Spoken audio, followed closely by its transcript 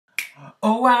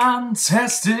Oh, I'm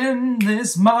testing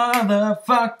this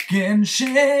motherfucking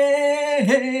shit.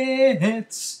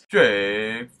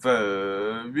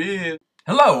 DrakeForReal.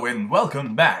 Hello and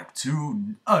welcome back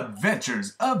to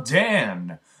Adventures of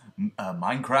Dan, a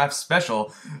Minecraft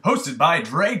special hosted by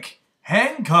Drake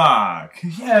Hancock.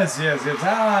 Yes,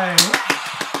 hi.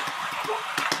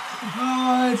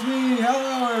 Oh, it's me.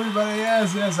 Hello, everybody.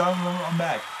 Yes, I'm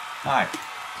back. Hi.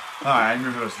 Hi, I'm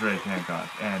your host, Drake Hancock,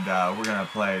 and we're going to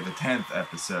play the 10th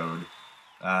episode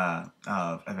of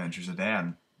Adventures of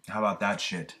Dan. How about that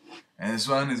shit? And this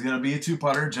one is going to be a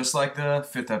two-parter, just like the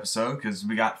 5th episode, because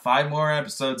we got 5 more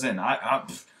episodes in. I'm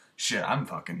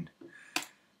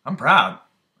proud.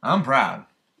 I'm proud.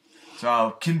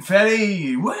 So,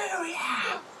 confetti! Woo,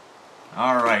 yeah!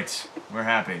 Alright, we're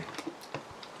happy.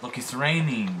 Look, it's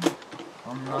raining.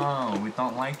 Oh no, we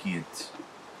don't like it.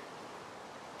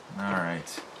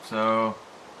 Alright. So,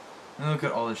 let me look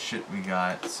at all the shit we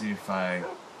got, see if I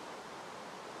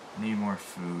need more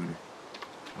food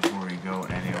before we go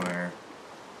anywhere.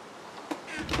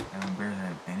 I barely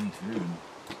have any food.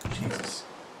 Jesus.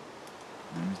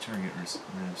 Let me try to get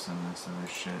rid of some of this other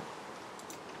shit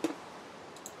I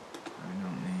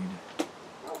don't need.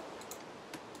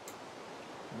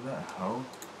 Is that a hoe?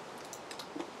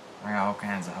 I got all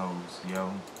kinds of hoes,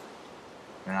 yo.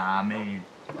 And I made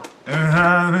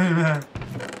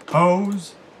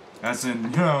hoes. That's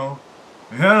in, like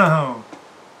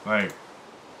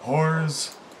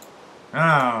whores.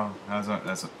 Oh, that's what I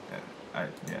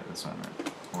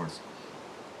meant. Whores.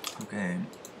 Okay,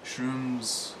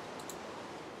 shrooms,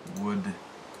 wood,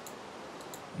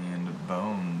 and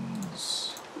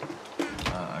bones.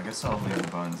 I guess I'll leave the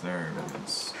bones there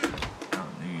because I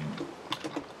don't need.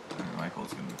 I mean,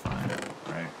 Michael's gonna be fine,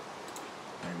 right?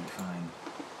 Maybe fine.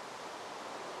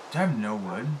 Do I have no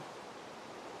wood?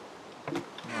 Oh,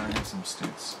 I have some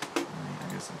sticks. I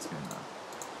guess that's good enough.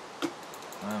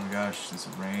 Oh my gosh, this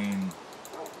rain.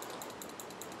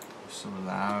 It's so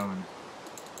loud.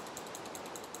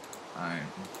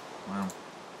 Well,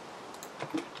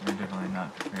 we're definitely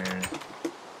not prepared.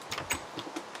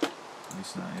 At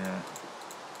least not yet.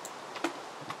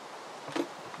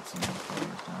 Get some more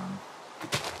flowers down.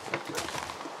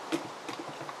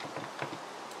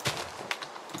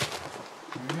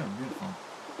 There we go, beautiful.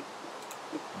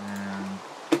 And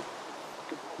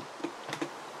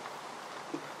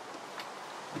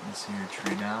this here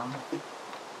tree down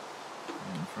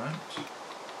in front.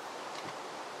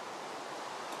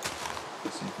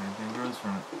 Let's see if anything grows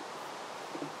from it.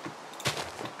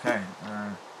 Okay,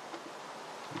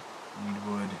 need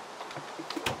wood.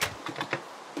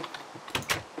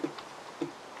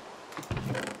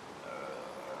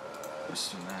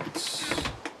 So that's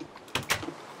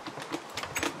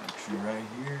that tree right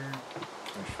here.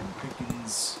 Fresh from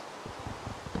pickings.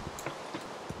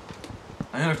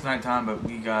 I know it's nighttime, but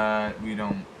we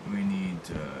need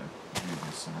to do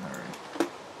this in a hurry. I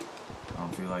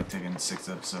don't feel like taking 6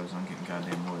 episodes on getting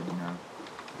goddamn wood, you know.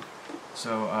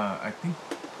 So, I think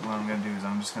what I'm gonna do is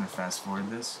I'm just gonna fast forward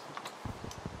this.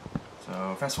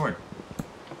 So, fast forward.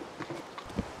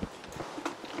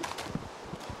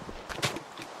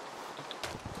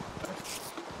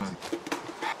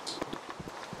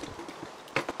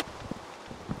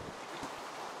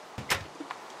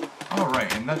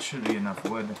 Alright, and that should be enough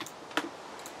wood.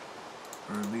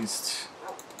 Or at least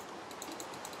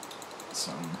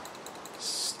some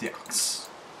sticks.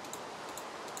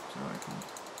 So I can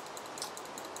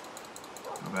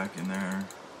go back in there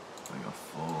like a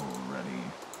full ready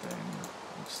thing.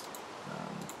 Just,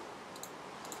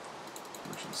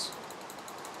 bushes.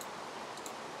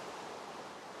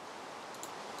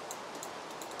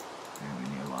 And we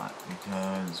need a lot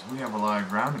because we have a lot of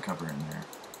ground to cover in there.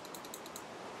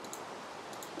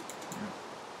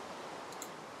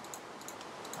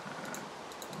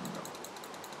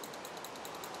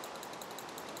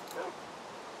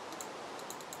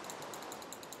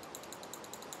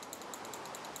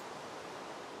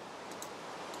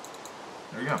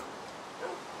 There we go.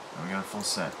 Now we got a full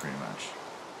set, pretty much.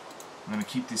 I'm going to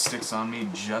keep these sticks on me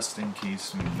just in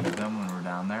case we need them when we're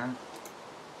down there.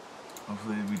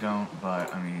 Hopefully we don't,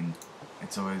 but, I mean,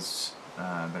 it's always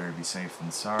better to be safe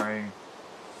than sorry.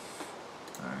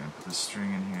 I'm going to put this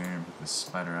string in here and put this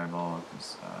spider eyeball,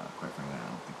 because, quite frankly, I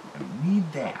don't think we're going to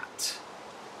need that.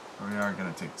 But we are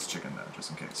going to take this chicken, though, just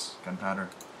in case. Gunpowder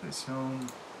stays home.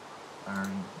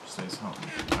 Iron stays home.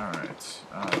 Alright,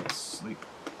 let's sleep.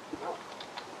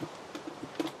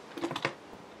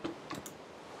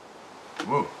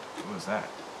 Whoa, what was that?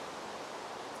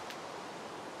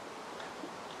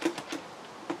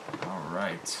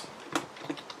 Alright.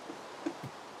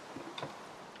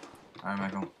 Alright,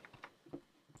 Michael.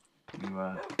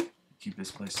 to keep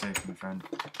this place safe, my friend.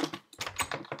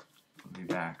 We'll be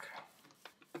back.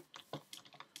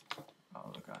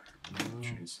 Oh, look at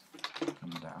trees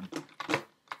coming down.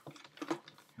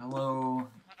 Hello,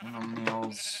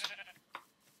 animals.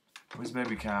 Where's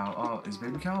baby cow? Oh, is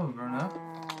baby cow grown up?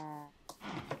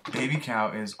 Baby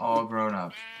cow is all grown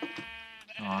up.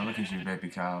 Oh, look at you, baby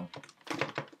cow.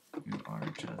 You are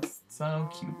just so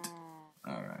cute.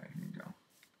 Alright, here we go.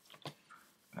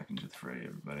 Back into the fray,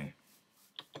 everybody.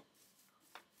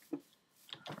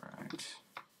 Alright.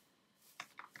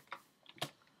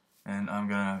 And I am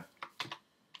gonna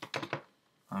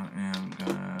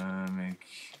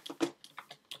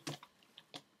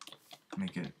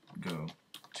make it go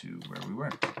to where we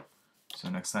were. So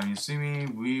next time you see me,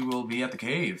 we will be at the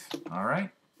cave.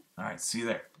 Alright? Alright, see you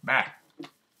there. Bye.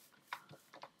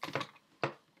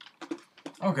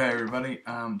 Okay, everybody.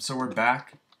 So we're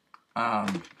back.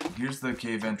 Here's the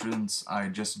cave entrance. I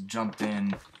just jumped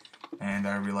in and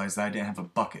I realized that I didn't have a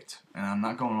bucket. And I'm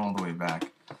not going all the way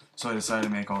back. So I decided to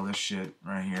make all this shit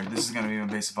right here. This is going to be my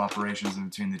base of operations in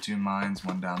between the two mines.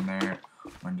 One down there,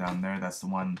 one down there. That's the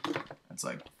one that's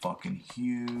like fucking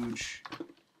huge.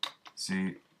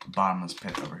 See, bottomless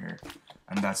pit over here.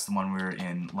 And that's the one we were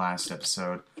in last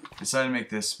episode. Decided to make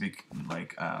this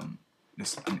like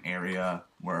this an area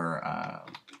where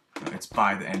it's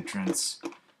by the entrance.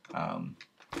 And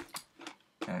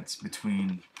it's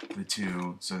between the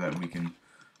two so that we can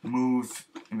move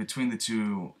in between the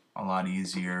two a lot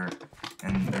easier,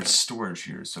 and there's storage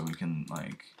here so we can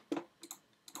like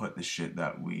put the shit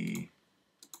that we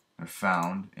have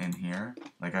found in here.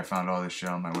 Like I found all this shit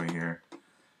on my way here,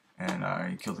 and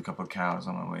I killed a couple of cows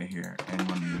on my way here, and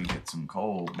when we get some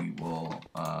coal we will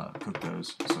cook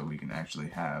those so we can actually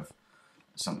have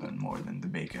something more than the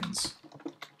bacons,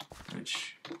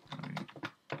 which I mean,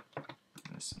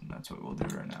 and that's what we'll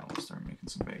do right now. We'll start making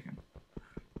some bacon,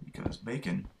 because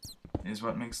bacon is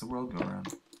what makes the world go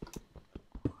round.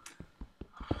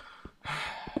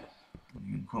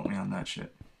 You can quote me on that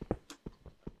shit.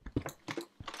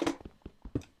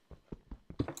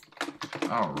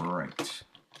 Alright.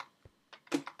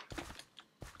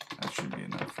 That should be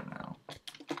enough for now.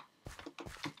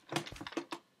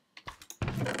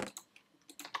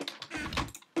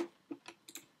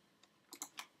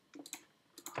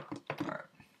 Alright.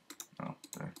 Oh,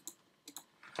 there.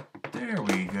 There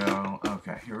we go.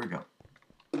 Okay, here we go.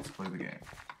 Let's play the game.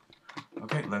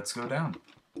 Okay, let's go down.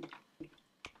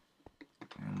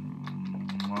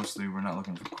 And mostly we're not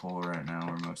looking for coal right now.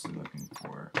 We're mostly looking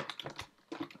for...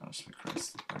 Oh, sweet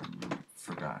Christ. I really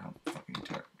forgot how fucking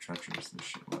treacherous this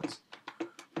shit was.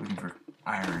 Looking for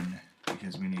iron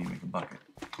because we need to make a bucket.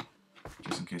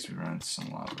 Just in case we run into some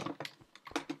lava.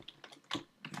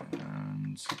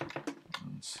 And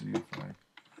let's see if I...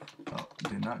 Oh,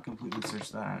 did not completely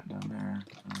search that down there.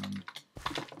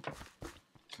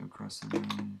 Go across the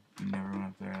room. We never went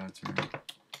up there, that's right.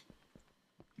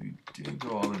 We did go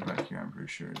all the way back here, I'm pretty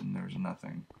sure, and there was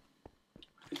nothing.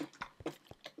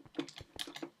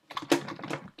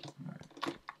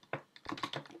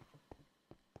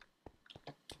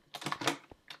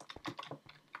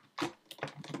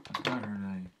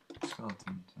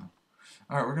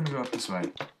 Alright, we're gonna go up this way.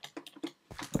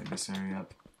 Light this area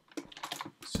up.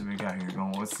 So we got here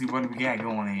going. Let's see what we got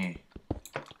going here.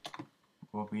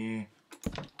 Go up here.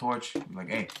 Torch. Be like,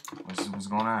 hey, what's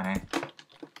going on, eh?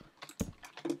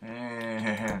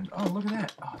 And oh, look at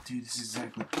that. Oh, dude, this is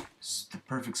the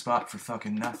perfect spot for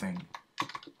fucking nothing.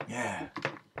 Yeah.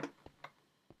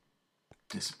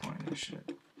 Disappointed as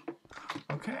shit.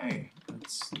 Okay,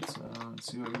 let's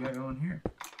see what we got going here.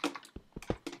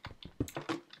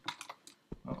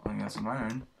 Oh, I got some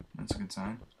iron. That's a good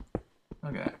sign.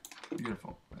 Look at that.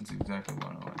 Beautiful. That's exactly what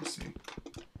I want to see.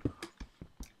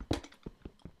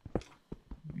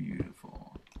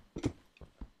 Beautiful.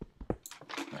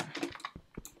 Okay.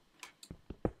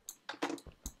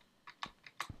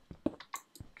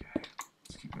 Okay.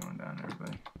 Let's keep going down,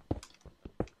 everybody.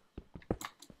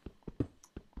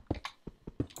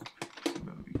 See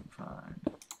what we can find.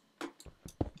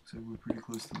 Looks like we're pretty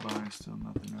close to the bar. Still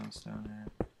nothing else down there.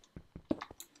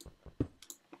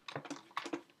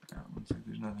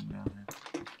 There's nothing down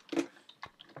there.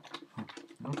 Huh.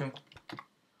 Okay.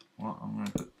 Well, I'm gonna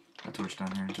put a torch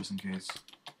down here just in case.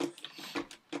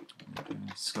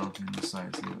 Skeleton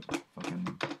decides to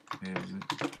fucking fails it.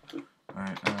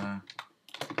 Alright, I'm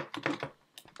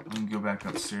gonna go back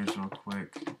upstairs real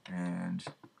quick and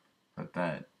put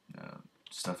that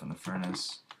stuff in the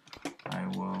furnace. I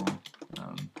will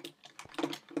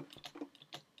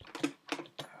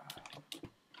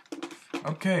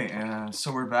okay,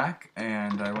 so we're back,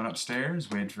 and I went upstairs,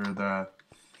 waited for the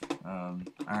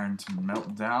iron to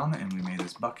melt down, and we made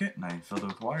this bucket, and I filled it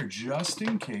with water just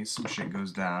in case some shit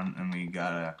goes down, and we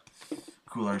gotta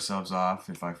cool ourselves off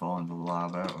if I fall into the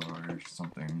lava or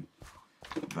something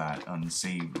of that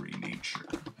unsavory nature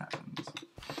happens.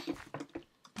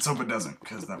 Let's hope it doesn't,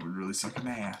 because that would really suck an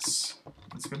ass.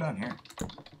 Let's go down here.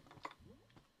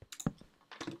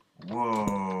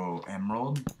 Whoa,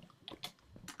 emerald?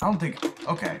 I don't think...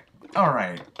 Okay,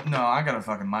 alright. No, I gotta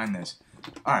fucking mind this.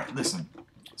 Alright, listen.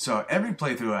 So, every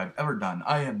playthrough I've ever done,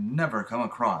 I have never come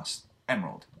across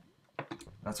emerald.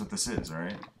 That's what this is,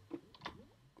 right?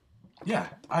 Yeah,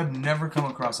 I've never come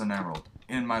across an emerald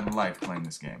in my life playing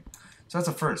this game. So that's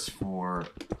a first for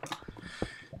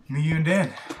me, you, and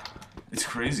Dan. It's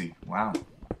crazy. Wow.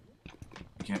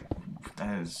 You can't...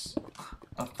 That is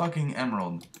a fucking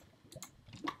emerald.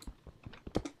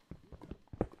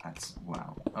 That's...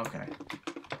 Wow. Okay.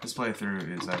 This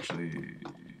playthrough is actually,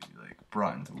 like,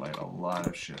 brought into light a lot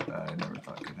of shit that I never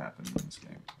thought could happen in this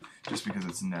game. Just because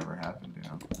it's never happened, you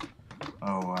know?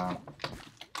 Oh, wow.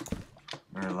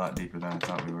 We're a lot deeper than I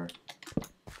thought we were.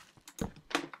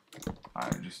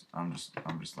 I'm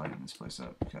just lighting this place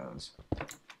up because...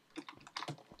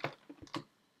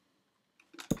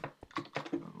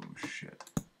 Oh shit.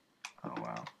 Oh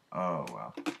wow. Oh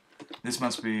wow. This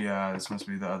must be the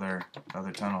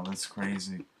other tunnel. That's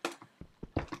crazy.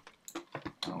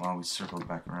 Oh wow, we circled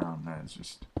back around. That is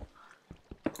just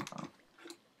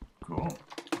cool.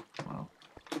 Well,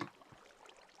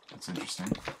 that's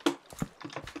interesting.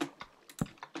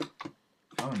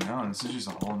 Oh no, this is just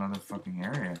a whole nother fucking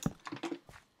area.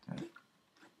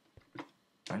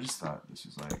 I just thought this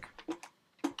was like...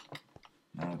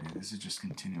 No, dude, this is just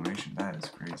continuation. That is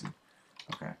crazy.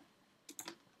 Okay.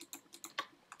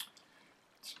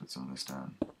 Let's put some of this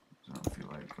down. I don't feel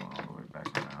like going all the way back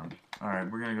around.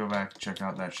 Alright, we're gonna go back and check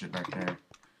out that shit back there.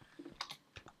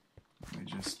 We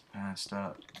just passed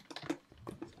up.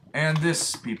 And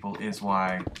this, people, is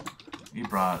why he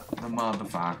brought the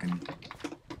motherfucking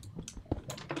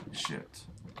shit.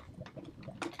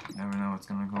 Never know what's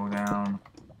gonna go down.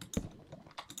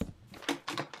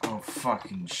 Oh,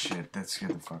 fucking shit. That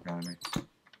scared the fuck out of me.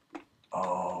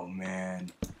 Oh, man.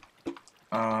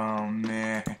 Oh,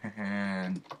 man.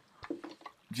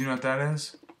 Do you know what that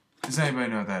is? Does anybody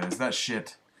know what that is? That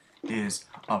shit is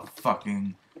a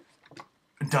fucking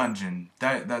dungeon.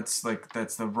 That's the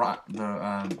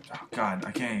oh god,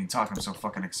 I can't even talk. I'm so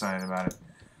fucking excited about it.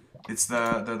 It's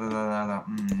the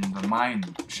mine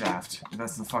shaft.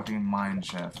 That's the fucking mine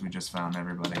shaft we just found,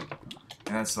 everybody.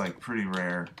 And that's like pretty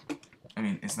rare. I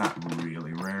mean, it's not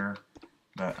really rare,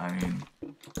 but I mean,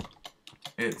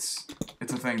 it's a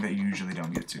thing that you usually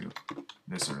don't get to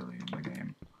this early in the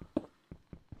game.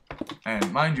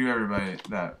 And mind you, everybody,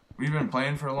 that we've been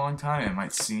playing for a long time. It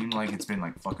might seem like it's been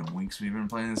like fucking weeks we've been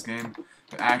playing this game,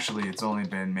 but actually it's only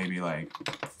been maybe like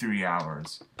 3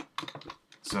 hours.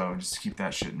 So just keep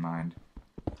that shit in mind.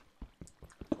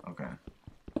 Okay.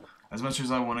 As much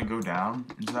as I want to go down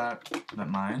into that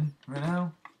mine right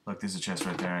now, look, there's a chest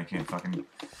right there. I can't fucking...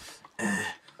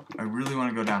 I really want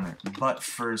to go down there. But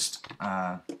first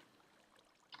I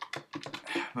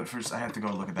have to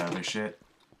go look at that other shit.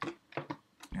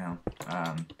 You know,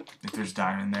 if there's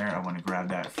diamond there, I want to grab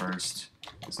that first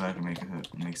so I can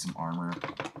make some armor.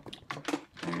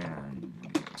 And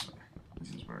this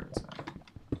is where it's at.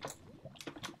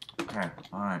 Okay,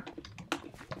 alright.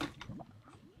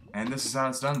 And this is how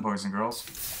it's done, boys and girls.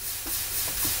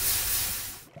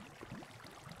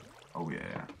 Oh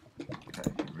yeah.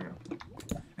 Okay, here we go.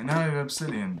 And now we have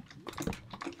obsidian.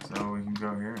 So we can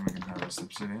go here and we can harvest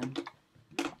obsidian.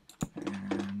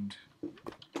 And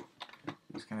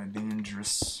it's kind of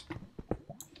dangerous.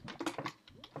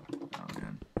 Oh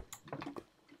man.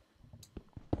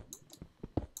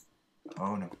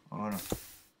 Oh no. Oh no.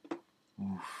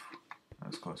 Oof. That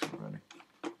was close, everybody.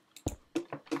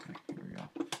 Okay, here we go.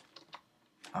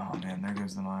 Oh man, there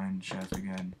goes the mine shaft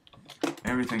again.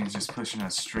 Everything is just pushing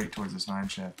us straight towards this mine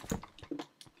shaft.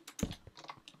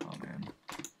 Oh man.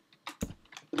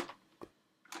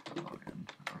 Oh man.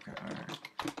 Okay, alright.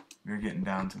 We're getting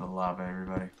down to the lava,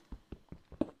 everybody.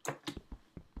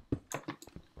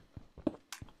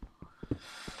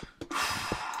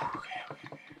 Okay.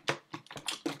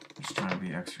 Just trying to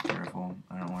be extra careful.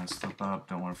 I don't want to slip up,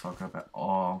 don't want to fuck up at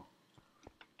all.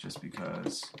 Just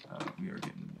because we are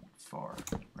getting far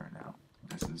right now.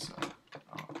 This is,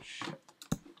 oh shit.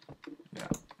 Yeah,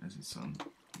 this is some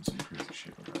crazy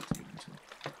shit we're about to get into.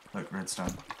 Look,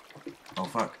 redstone. Oh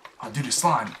fuck. Oh dude, a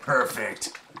slime.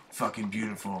 Perfect. Fucking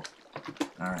beautiful.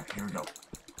 Alright, here we go.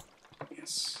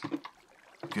 Yes.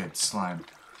 Good, slime.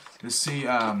 Let's see,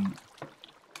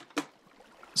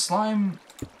 slime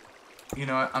you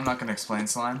know what? I'm not gonna explain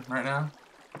slime right now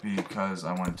because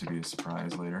I want it to be a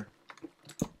surprise later.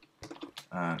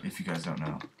 If you guys don't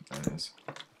know what that is.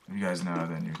 If you guys know,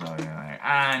 then you're probably gonna like, no,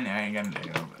 I ain't gonna do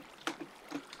it.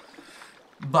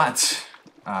 But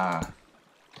I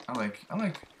like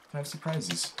to have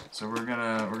surprises. So we're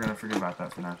gonna forget about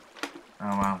that for now. Oh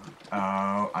wow.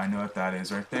 Oh, I know what that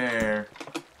is right there.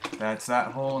 That's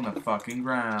that hole in the fucking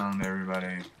ground,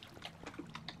 everybody.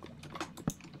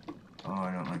 Oh,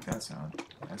 I don't like that sound.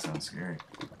 That sounds scary.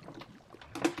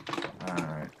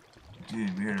 Alright.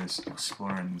 Dude, we're just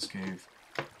exploring this cave.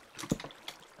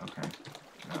 Okay.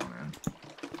 Oh man.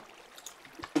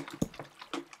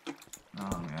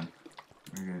 Oh man.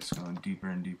 We're just going deeper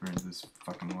and deeper into this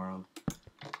fucking world.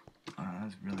 Oh,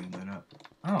 that's really lit up.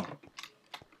 Oh.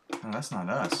 No, that's not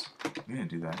us. We didn't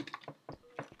do that.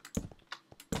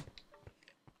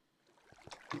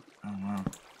 Oh wow.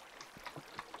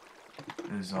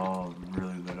 It is all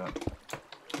really lit up.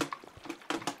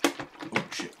 Oh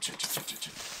shit, shit.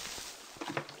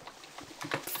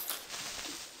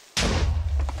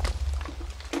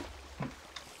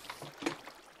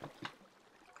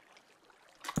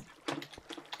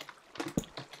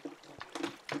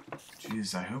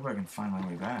 Jeez, I hope I can find my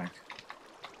way back.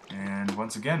 And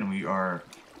once again, we are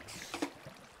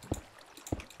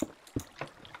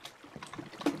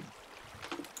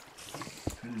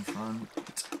in front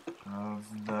of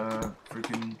the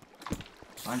freaking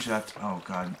mine shaft. Oh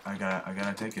god, I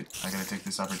gotta take it. I gotta take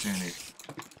this opportunity.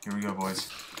 Here we go, boys.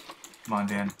 Come on,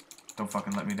 Dan. Don't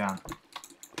fucking let me down.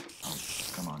 Oh,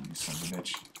 come on, you son of a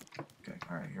bitch. Okay,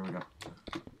 alright, here we go.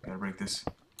 Gotta break this.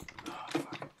 Oh,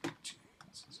 fuck.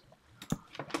 Jesus.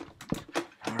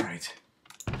 Alright.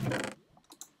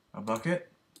 A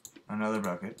bucket. Another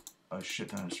bucket. A shit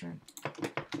ton of string.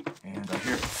 And I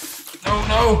hear... No,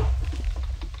 no!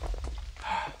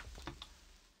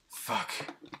 Fuck.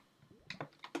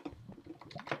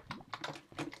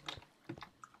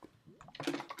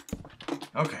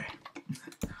 Okay.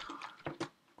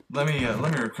 Let me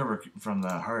recover from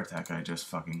the heart attack I just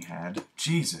fucking had.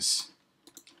 Jesus.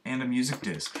 And a music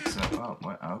disc. So, oh,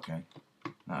 what? Okay.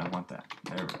 No, I want that.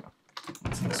 There we go.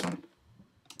 What's in this one?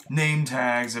 Name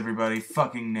tags, everybody.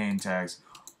 Fucking name tags.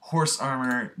 Horse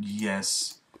armor,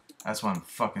 yes. That's what I'm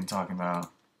fucking talking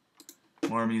about.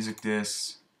 More music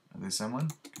discs. Are they someone?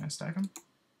 Can I stack them?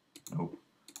 Nope.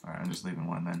 Alright, I'm just leaving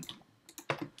one then.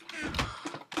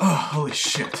 Oh, holy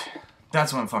shit.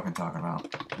 That's what I'm fucking talking about.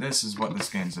 This is what this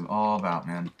game's all about,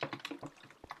 man.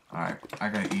 Alright, I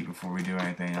gotta eat before we do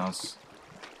anything else.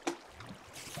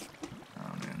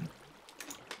 Oh, man.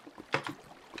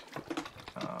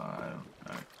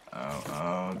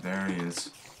 Oh, there he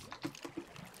is.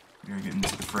 You're getting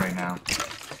into the fray now.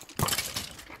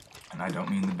 And I don't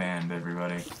mean the band,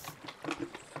 everybody.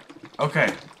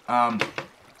 Okay,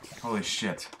 holy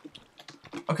shit.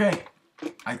 Okay,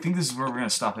 I think this is where we're gonna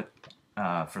stop it,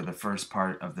 for the first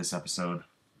part of this episode.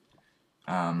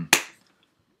 I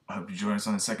hope you join us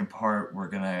on the second part. We're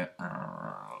gonna,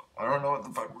 I don't know what the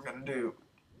fuck we're gonna do.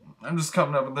 I'm just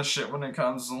coming up with this shit when it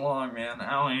comes along, man.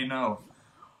 I don't even know.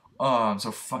 Oh, I'm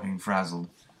so fucking frazzled.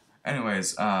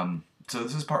 Anyways, so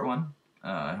this is part one.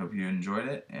 I hope you enjoyed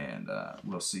it, and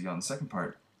we'll see you on the second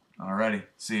part. Alrighty,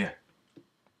 see ya.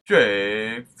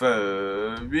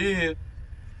 DrakeForReal.